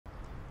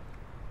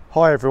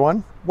Hi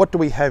everyone, what do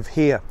we have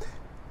here?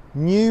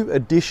 New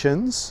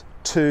additions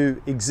to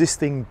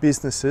existing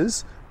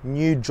businesses,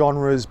 new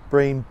genres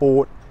being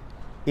bought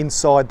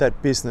inside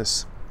that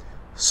business.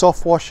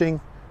 Soft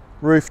washing,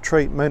 roof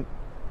treatment,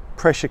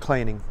 pressure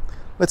cleaning.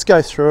 Let's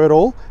go through it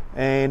all,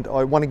 and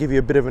I want to give you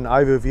a bit of an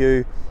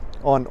overview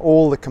on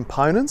all the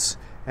components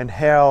and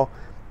how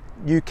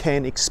you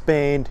can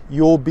expand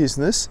your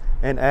business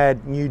and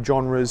add new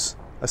genres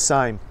the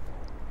same.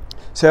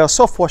 So our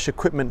soft wash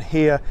equipment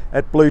here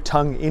at Blue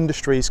Tongue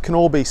Industries can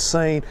all be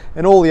seen,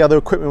 and all the other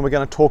equipment we're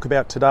going to talk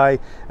about today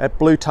at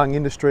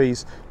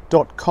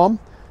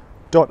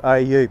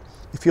bluetongueindustries.com.au.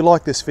 If you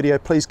like this video,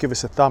 please give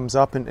us a thumbs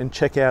up and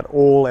check out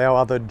all our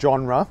other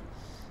genre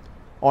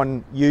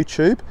on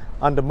YouTube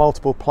under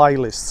multiple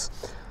playlists.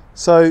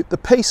 So the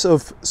piece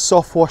of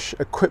soft wash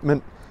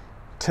equipment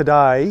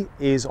today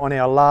is on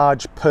our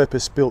large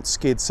purpose-built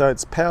skid. So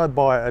it's powered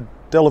by a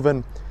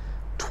Delavan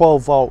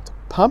 12-volt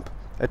pump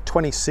at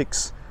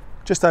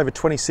just over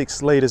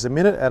 26 litres a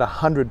minute at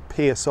 100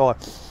 psi.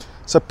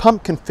 So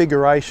pump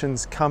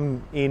configurations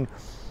come in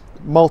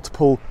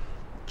multiple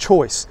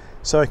choice.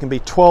 So it can be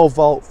 12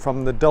 volt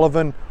from the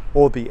Delavan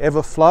or the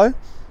Everflow,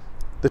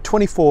 the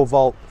 24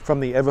 volt from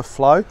the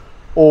Everflow,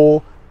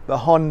 or the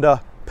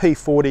Honda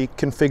P40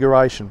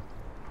 configuration.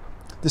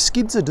 The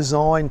skids are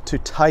designed to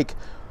take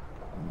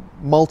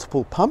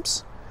multiple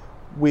pumps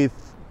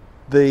with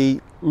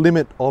the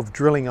limit of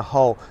drilling a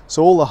hole.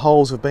 So all the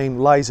holes have been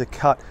laser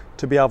cut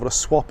to be able to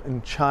swap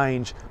and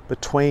change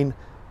between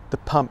the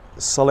pump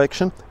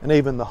selection and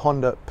even the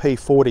Honda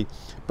P40.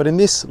 But in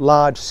this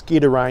large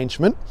skid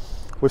arrangement,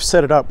 we've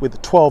set it up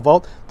with 12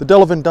 volt. The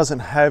Delavan doesn't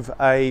have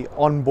a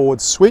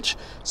onboard switch,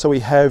 so we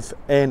have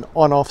an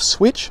on-off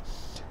switch,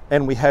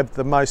 and we have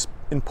the most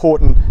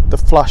important, the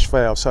flush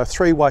valve. So a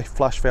three-way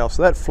flush valve.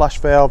 So that flush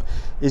valve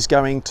is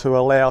going to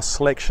allow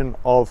selection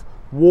of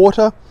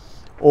water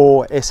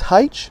or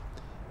SH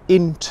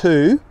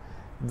into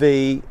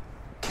the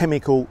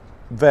chemical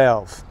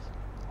valve.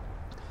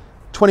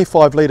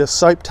 25 litre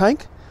soap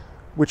tank,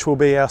 which will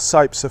be our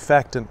soap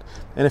surfactant.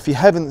 And if you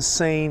haven't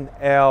seen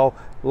our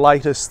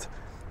latest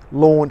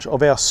launch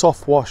of our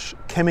soft wash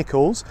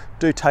chemicals,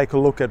 do take a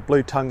look at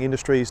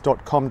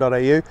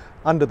bluetongueindustries.com.au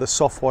under the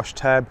soft wash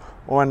tab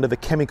or under the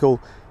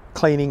chemical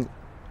cleaning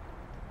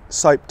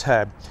soap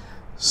tab.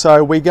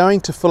 So we're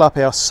going to fill up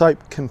our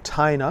soap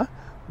container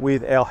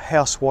with our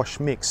house wash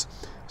mix.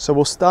 So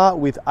we'll start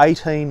with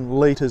 18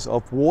 litres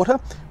of water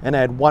and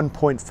add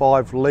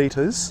 1.5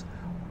 litres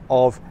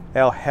of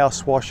our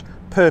house wash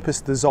purpose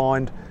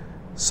designed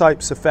soap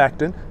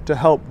surfactant to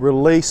help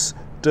release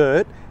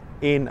dirt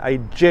in a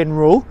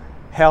general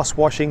house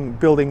washing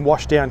building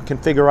wash down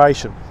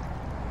configuration.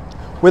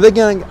 We're then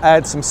going to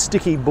add some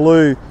sticky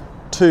blue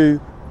to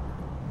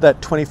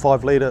that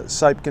 25 litre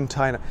soap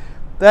container.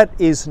 That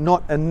is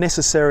not a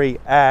necessary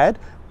add,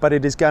 but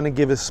it is going to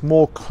give us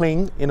more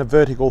cling in a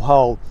vertical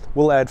hole.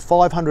 We'll add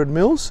 500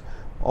 mils.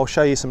 I'll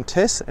show you some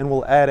tests, and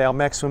we'll add our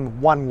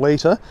maximum 1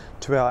 litre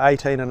to our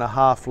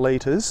 18.5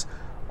 litres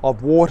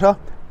of water,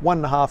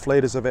 1.5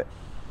 litres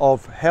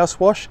of house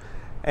wash,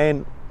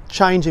 and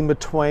changing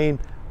between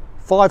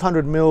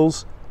 500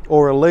 mils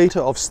or a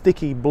litre of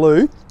sticky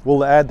blue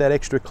will add that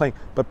extra cling.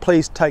 But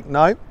please take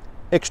note,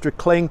 extra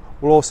cling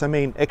will also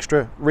mean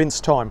extra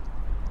rinse time.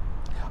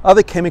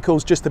 Other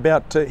chemicals just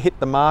about to hit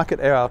the market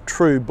are our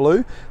True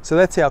Blue. So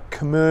that's our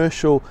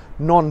commercial,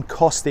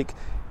 non-caustic,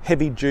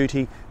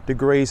 heavy-duty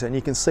degreaser, and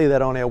you can see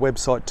that on our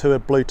website too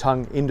at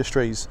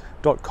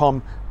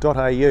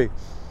bluetongueindustries.com.au.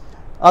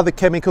 Other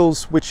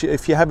chemicals, which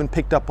if you haven't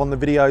picked up on the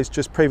videos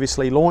just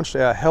previously launched,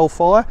 our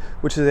Hellfire,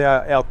 which is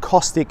our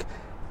caustic,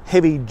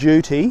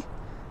 heavy-duty,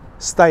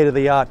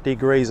 state-of-the-art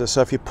degreaser.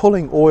 So if you're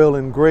pulling oil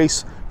and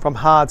grease from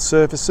hard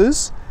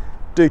surfaces,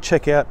 do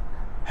check out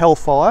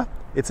Hellfire.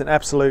 It's an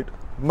absolute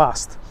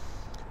must.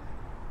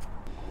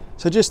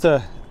 So just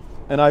an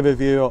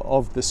overview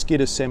of the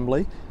skid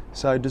assembly.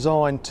 So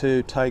designed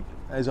to take,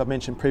 as I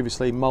mentioned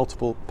previously,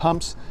 multiple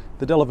pumps,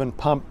 the Delavan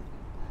pump,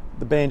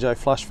 the banjo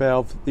flush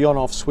valve, the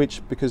on-off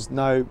switch because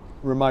no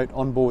remote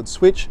onboard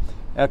switch,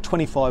 our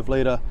 25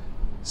 litre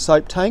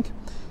soap tank.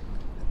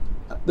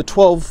 The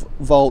 12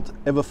 volt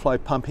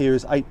Everflow pump here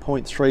is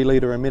 8.3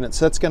 litre a minute,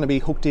 so that's going to be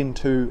hooked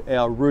into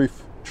our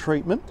roof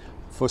treatment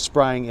for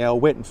spraying our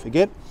wet and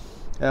forget.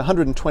 Our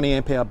 120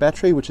 amp hour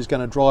battery, which is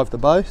going to drive the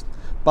both,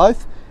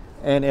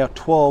 and our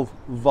 12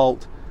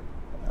 volt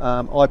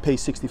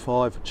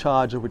IP65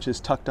 charger, which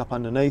is tucked up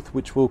underneath,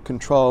 which will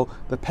control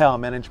the power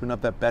management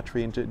of that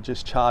battery and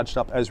just charged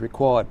up as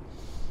required.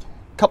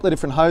 A couple of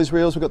different hose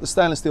reels. We've got the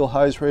stainless steel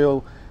hose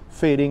reel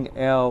feeding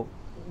our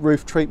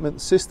roof treatment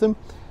system,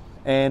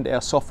 and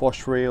our soft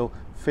wash reel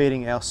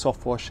feeding our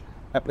soft wash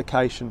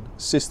application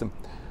system.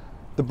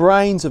 The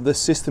brains of the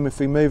system, if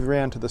we move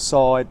around to the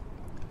side,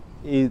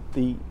 is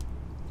the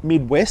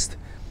Midwest.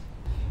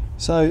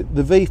 So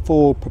the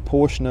V4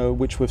 proportioner,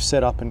 which we've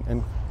set up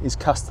and is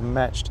custom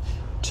matched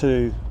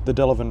to the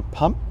Delavan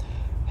pump,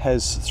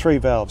 has 3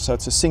 valves, so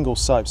it's a single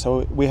soap.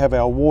 So we have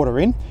our water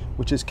in,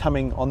 which is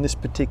coming on this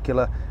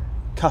particular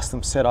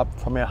custom setup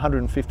from our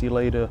 150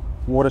 litre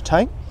water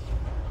tank,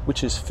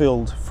 which is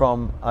filled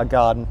from a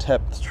garden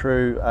tap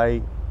through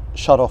a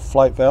shut-off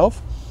float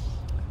valve.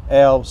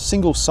 Our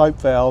single soap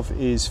valve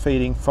is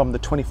feeding from the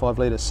 25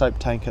 litre soap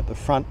tank at the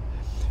front,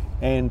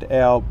 and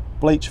our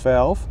bleach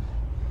valve,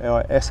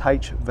 our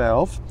SH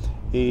valve,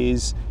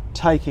 is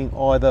taking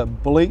either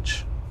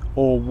bleach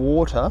or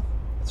water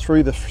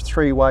through the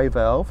three-way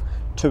valve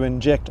to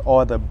inject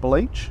either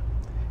bleach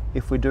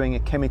if we're doing a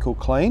chemical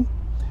clean,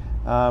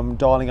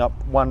 dialing up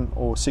 1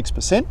 or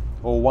 6%,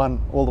 or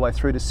 1 all the way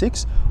through to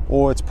 6,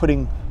 or it's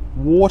putting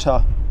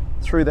water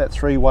through that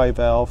three-way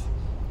valve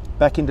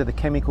back into the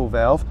chemical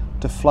valve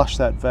to flush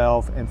that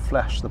valve and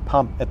flash the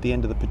pump at the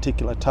end of the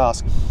particular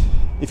task.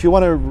 If you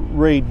want to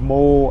read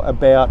more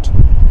about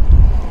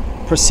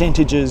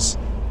percentages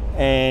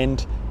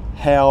and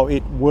how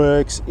it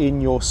works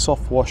in your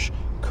SoftWash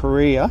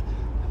career,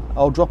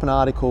 I'll drop an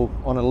article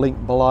on a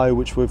link below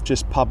which we've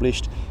just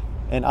published,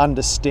 and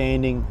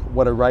understanding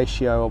what a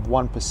ratio of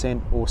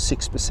 1% or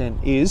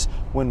 6% is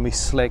when we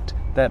select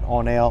that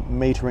on our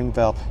metering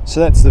valve. So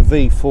that's the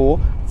V4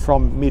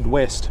 from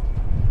Midwest.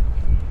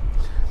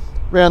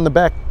 Round the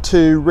back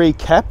to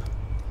recap,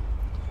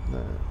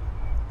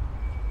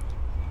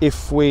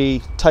 if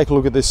we take a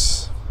look at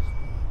this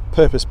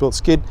purpose-built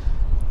skid,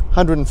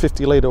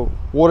 150 litre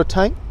water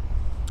tank,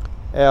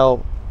 our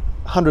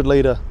 100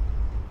 litre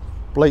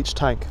bleach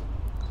tank.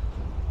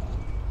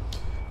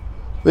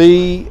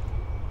 The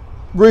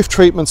roof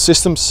treatment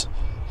systems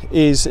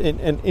is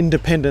an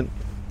independent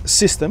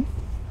system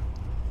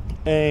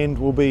and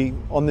will be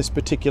on this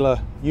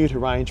particular ute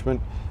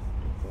arrangement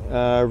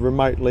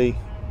remotely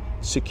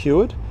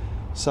secured.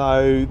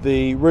 So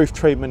the roof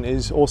treatment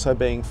is also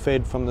being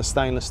fed from the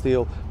stainless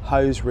steel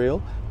hose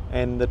reel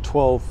and the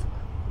 12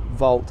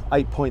 volt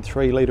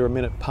 8.3 litre a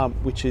minute pump,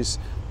 which is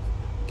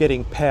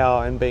getting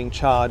power and being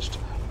charged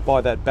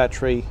by that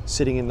battery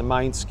sitting in the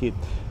main skid.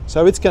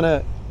 So it's going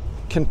to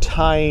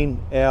contain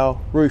our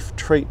roof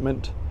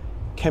treatment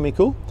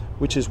chemical,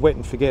 which is wet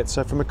and forget.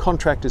 So from a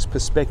contractor's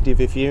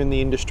perspective, if you're in the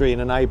industry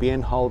and an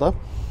ABN holder,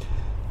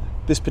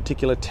 this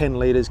particular 10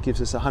 litres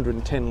gives us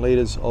 110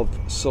 litres of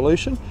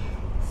solution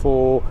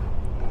for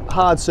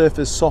hard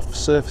surface, soft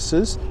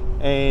surfaces,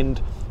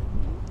 and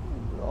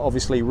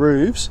obviously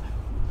roofs,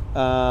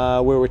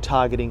 where we're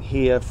targeting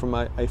here from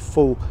a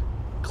full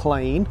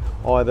clean,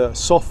 either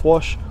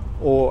SoftWash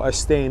or a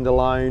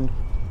standalone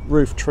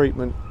roof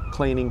treatment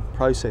cleaning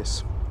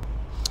process.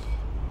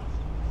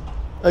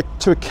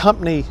 To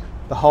accompany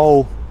the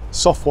whole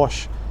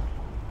SoftWash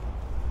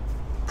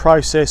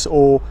process,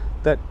 or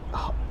that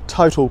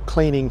total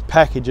cleaning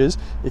packages,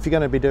 if you're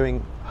going to be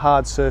doing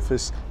hard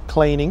surface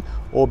cleaning,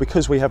 or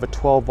because we have a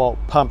 12 volt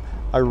pump,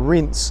 a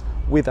rinse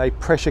with a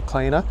pressure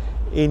cleaner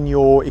in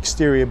your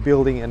exterior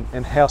building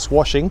and house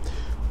washing,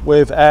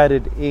 we've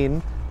added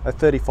in a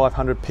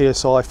 3500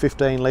 psi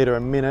 15 litre a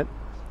minute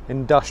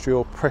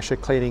industrial pressure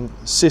cleaning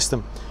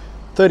system.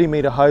 30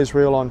 metre hose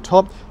reel on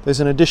top. There's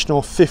an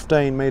additional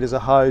 15 metres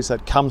of hose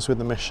that comes with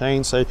the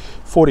machine, so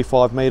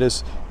 45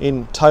 metres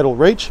in total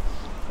reach.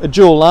 A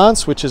dual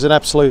lance, which is an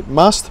absolute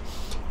must,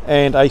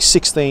 and a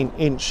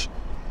 16-inch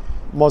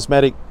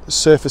Mosmatic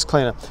surface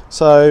cleaner.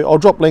 So I'll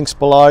drop links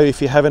below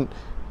if you haven't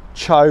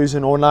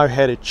chosen or know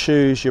how to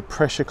choose your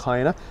pressure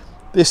cleaner.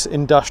 This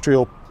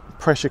industrial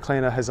pressure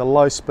cleaner has a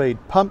low speed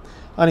pump,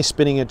 only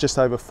spinning at just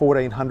over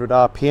 1400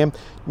 RPM,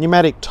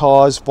 pneumatic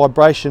tyres,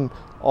 vibration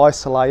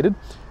isolated,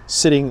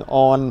 sitting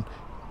on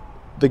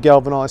the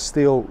galvanised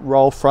steel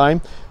roll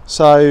frame.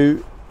 So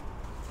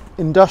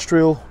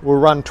industrial will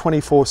run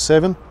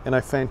 24/7 in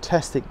a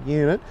fantastic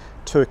unit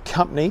to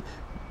accompany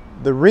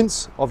the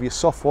rinse of your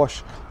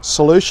SoftWash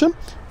solution,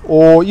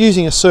 or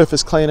using a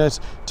surface cleaner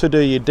to do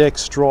your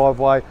decks,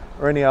 driveway,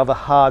 or any other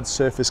hard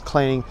surface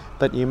cleaning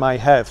that you may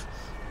have.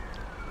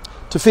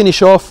 To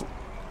finish off,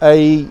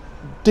 a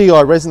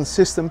DI resin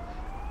system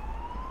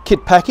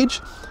kit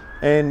package,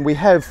 and we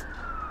have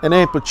an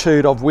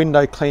amplitude of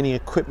window cleaning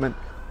equipment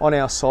on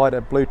our site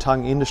at Blue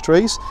Tongue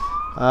Industries.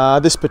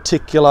 This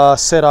particular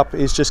setup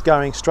is just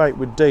going straight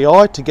with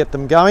DI to get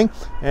them going,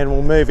 and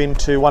we'll move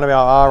into one of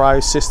our RO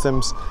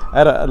systems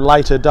at a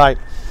later date.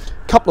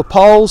 Couple of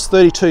poles,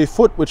 32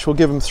 foot, which will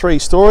give them 3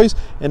 stories,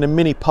 and a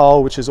mini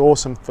pole, which is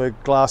awesome for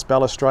glass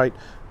balustrade,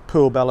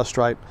 pool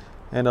balustrade,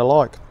 and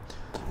alike.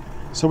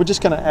 So we're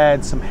just going to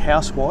add some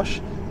house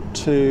wash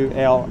to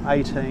our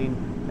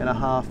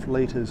 18.5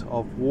 litres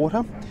of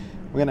water.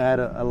 We're going to add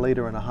a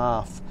litre and a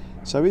half.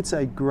 So it's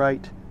a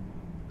great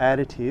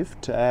additive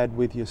to add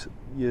with your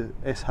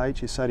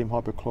SH, your sodium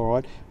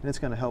hypochlorite, and it's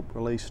going to help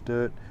release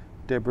dirt,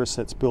 debris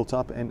that's built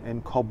up,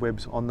 and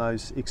cobwebs on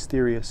those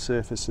exterior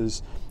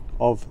surfaces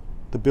of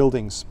the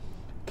buildings.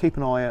 Keep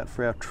an eye out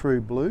for our True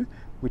Blue,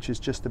 which is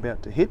just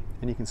about to hit,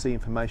 and you can see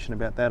information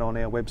about that on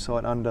our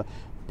website under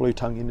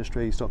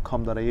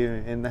bluetongueindustries.com.au,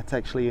 and that's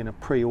actually in a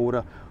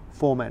pre-order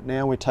format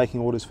now. We're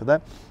taking orders for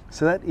that.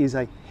 So that is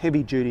a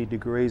heavy duty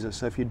degreaser.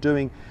 So if you're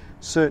doing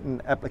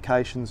certain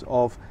applications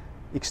of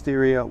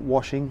exterior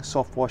washing,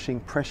 soft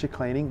washing, pressure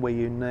cleaning, where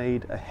you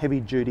need a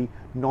heavy duty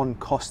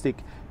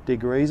non-caustic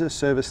degreaser,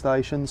 service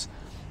stations,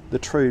 the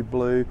True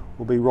Blue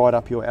will be right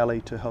up your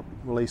alley to help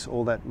release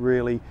all that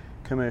really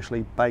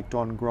commercially baked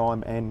on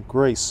grime and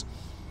grease.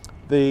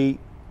 The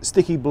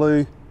Sticky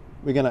Blue,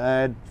 we're going to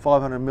add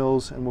 500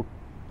 mils and we'll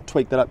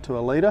tweak that up to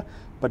a litre,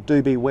 but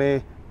do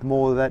beware, the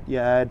more that you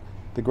add,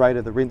 the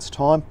greater the rinse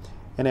time.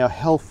 And our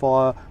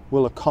Hellfire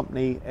will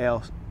accompany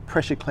our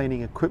pressure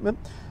cleaning equipment.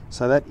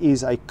 So that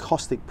is a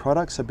caustic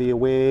product, so be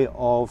aware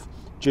of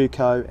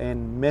Duco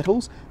and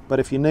metals. But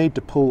if you need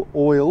to pull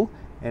oil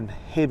and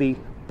heavy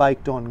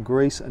baked on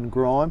grease and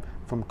grime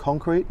from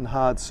concrete and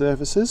hard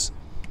surfaces,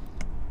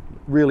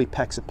 really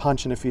packs a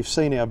punch. And if you've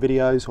seen our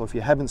videos, or if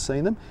you haven't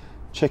seen them,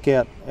 check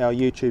out our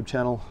YouTube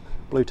channel,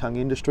 Blue Tongue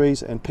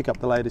Industries, and pick up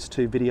the latest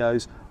 2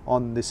 videos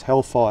on this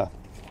Hellfire.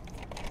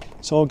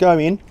 So I'll go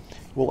in,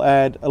 we'll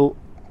add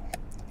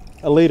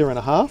a litre and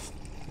a half.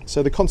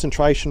 So the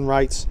concentration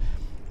rates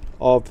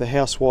of the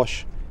house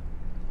wash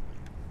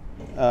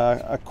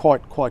are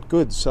quite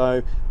good.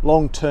 So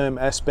long-term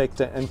aspect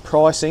and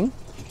pricing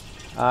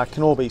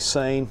can all be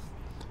seen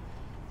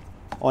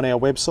on our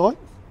website.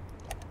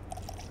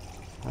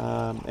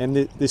 And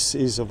this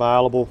is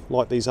available,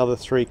 like these other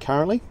 3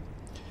 currently,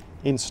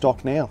 in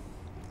stock now.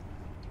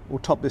 We'll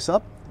top this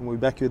up and we'll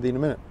be back with you in a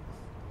minute.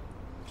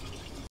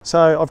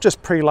 So I've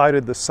just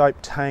preloaded the soap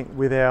tank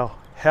with our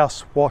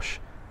house wash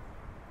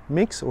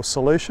mix or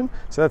solution.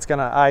 So that's going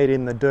to aid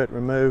in the dirt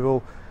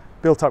removal,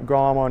 built up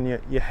grime on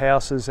your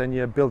houses and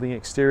your building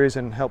exteriors,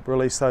 and help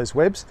release those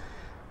webs.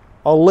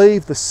 I'll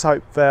leave the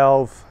soap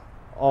valve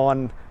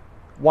on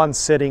one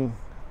setting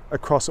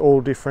across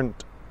all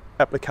different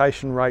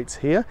application rates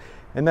here,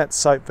 and that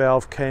soap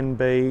valve can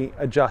be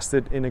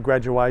adjusted in a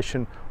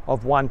graduation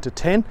of 1 to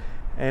 10,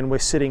 and we're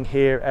sitting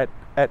here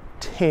at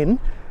 10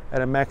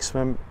 at a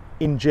maximum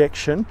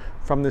injection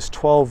from this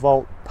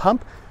 12-volt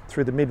pump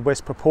through the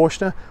Midwest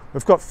proportioner.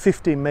 We've got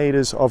 50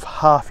 metres of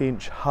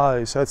half-inch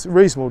hose, so it's a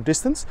reasonable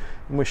distance,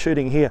 and we're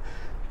shooting here.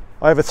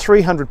 I have a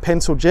 300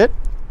 pencil jet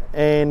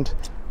and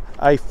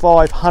a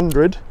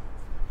 500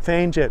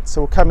 fan jet,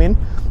 so we'll come in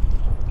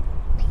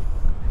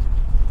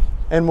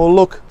and we'll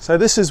look. So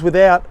this is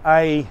without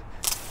a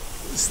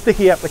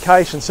sticky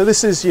application, so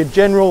this is your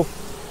general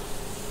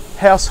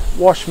house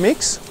wash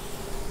mix.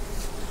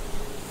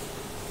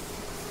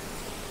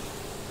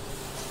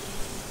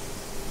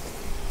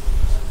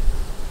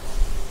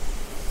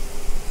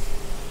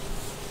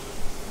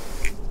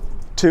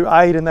 To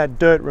aid in that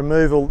dirt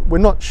removal, we're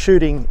not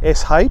shooting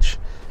SH,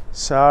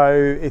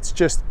 so it's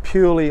just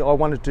purely, I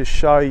wanted to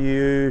show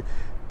you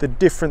the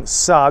different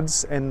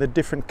suds and the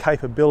different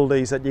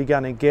capabilities that you're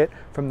going to get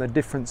from the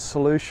different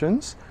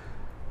solutions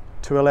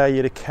to allow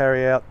you to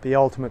carry out the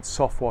ultimate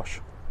soft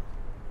wash.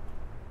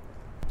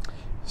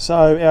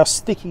 So our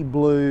Sticky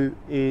Blue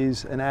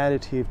is an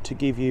additive to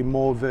give you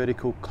more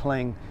vertical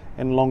cling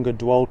and longer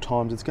dwell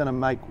times. It's going to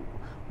make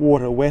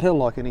water wetter,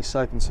 like any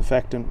soap and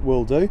surfactant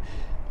will do,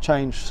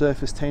 change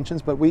surface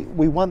tensions, but we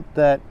want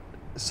that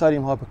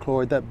sodium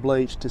hypochlorite, that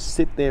bleach, to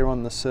sit there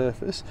on the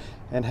surface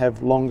and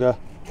have longer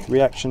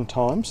reaction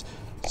times.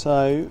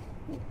 So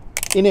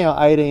in our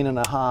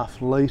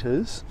 18.5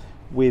 litres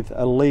with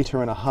 1.5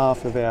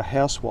 litres of our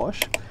house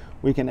wash,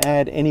 we can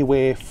add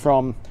anywhere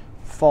from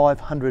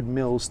 500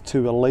 mils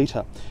to 1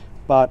 litre,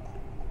 but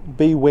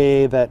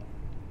beware that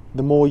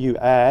the more you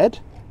add,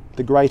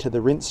 the greater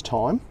the rinse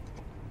time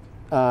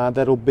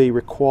that'll be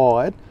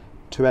required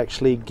to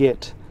actually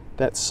get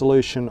that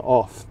solution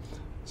off.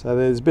 So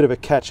there's a bit of a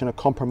catch and a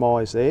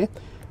compromise there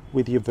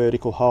with your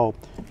vertical hole.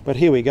 But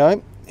here we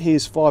go.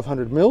 Here's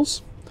 500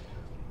 mils.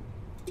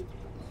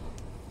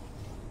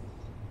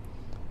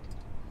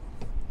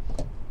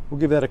 We'll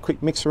give that a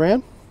quick mix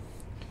around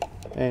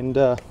and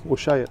we'll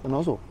show you at the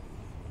nozzle.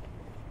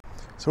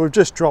 So we've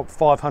just dropped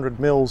 500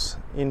 mils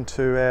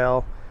into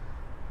our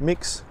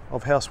mix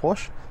of house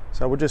wash.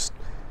 So we'll just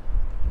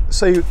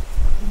see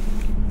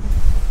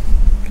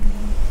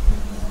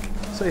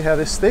how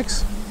this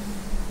sticks.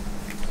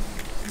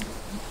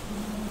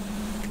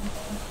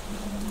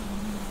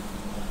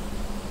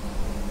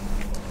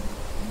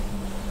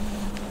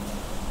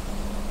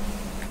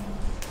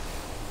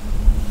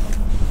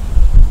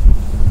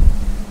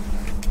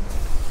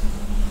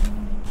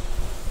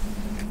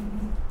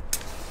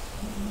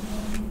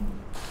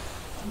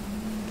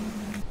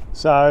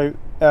 So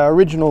our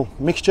original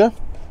mixture,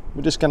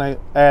 we're just going to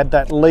add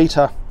that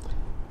litre,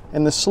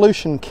 and the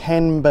solution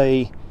can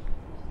be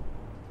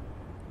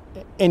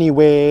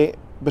anywhere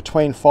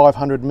between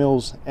 500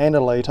 mils and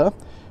 1 litre,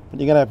 but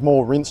you're going to have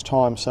more rinse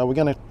time. So we're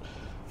going to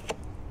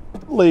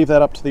leave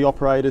that up to the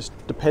operators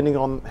depending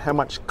on how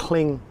much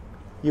cling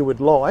you would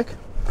like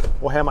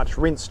or how much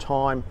rinse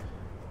time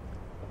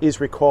is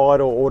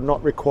required or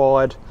not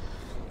required.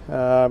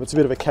 It's a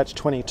bit of a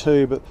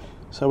catch-22, but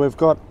so we've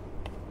got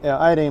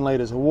our 18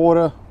 litres of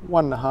water,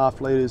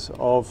 1.5 litres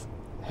of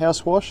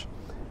house wash,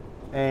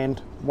 and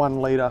 1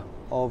 litre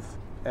of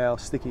our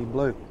Sticky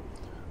Blue.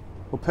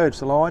 We'll purge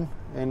the line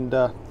and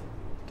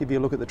give you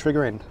a look at the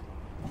trigger end.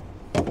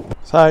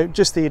 So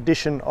just the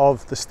addition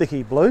of the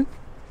Sticky Blue.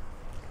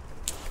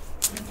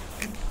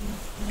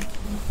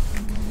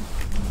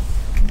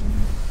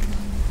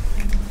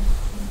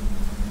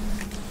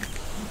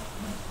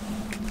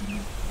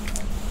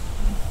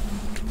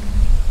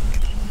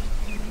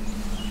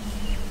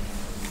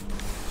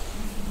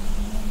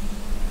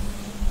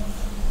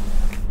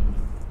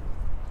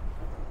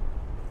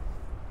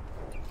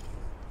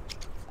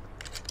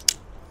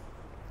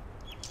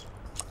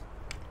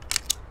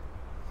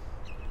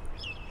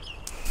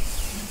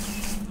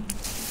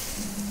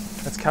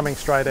 coming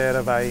straight out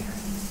of a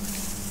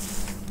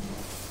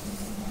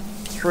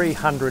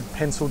 300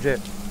 pencil jet.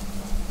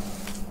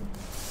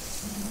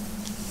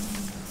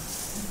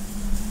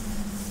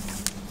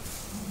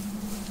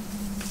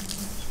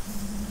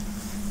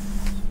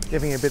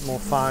 Giving a bit more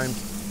foam.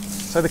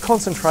 So the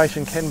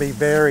concentration can be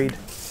varied.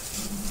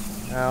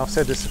 I've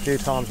said this a few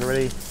times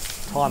already,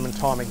 time and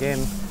time again.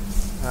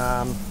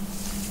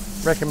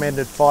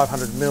 Recommended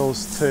 500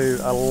 mils to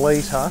a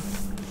litre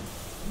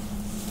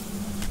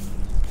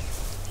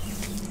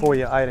for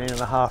your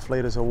 18.5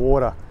 litres of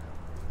water.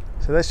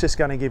 So that's just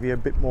going to give you a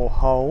bit more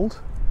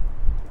hold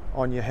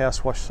on your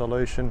house wash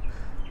solution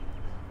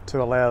to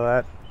allow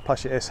that,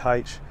 plus your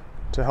SH,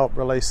 to help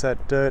release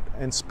that dirt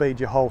and speed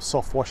your whole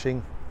soft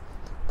washing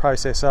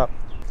process up.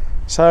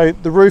 So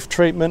the roof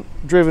treatment,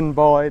 driven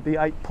by the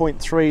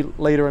 8.3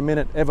 litre a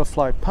minute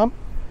Everflow pump,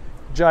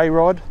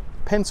 J-rod,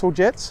 pencil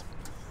jets.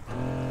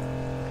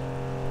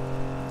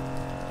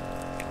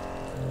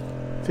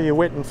 For your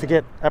wet and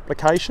forget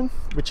application,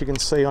 which you can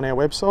see on our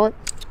website.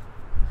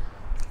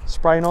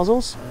 Spray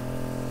nozzles.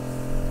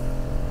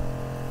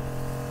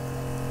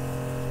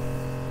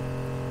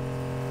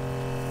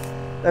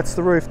 That's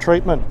the roof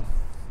treatment.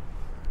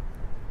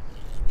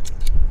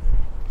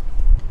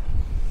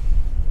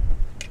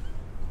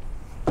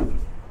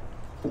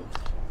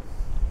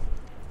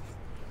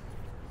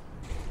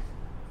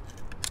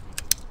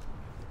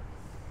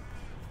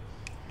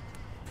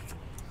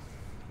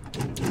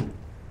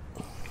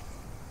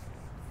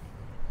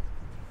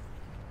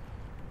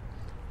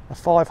 A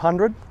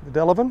 500, the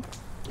Delavan.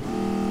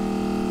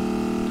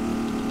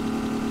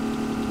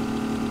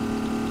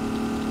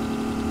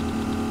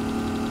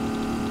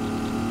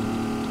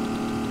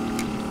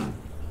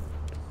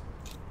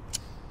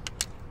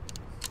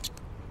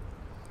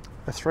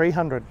 A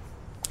 300.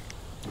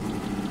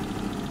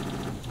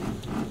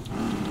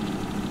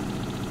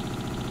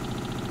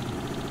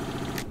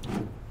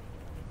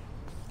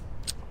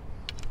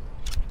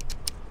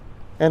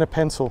 And a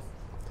pencil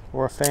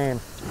or a fan.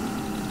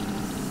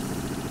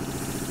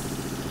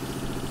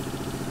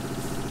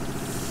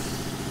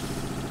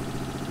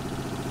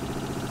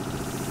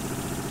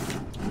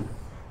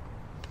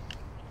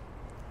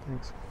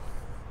 Thanks.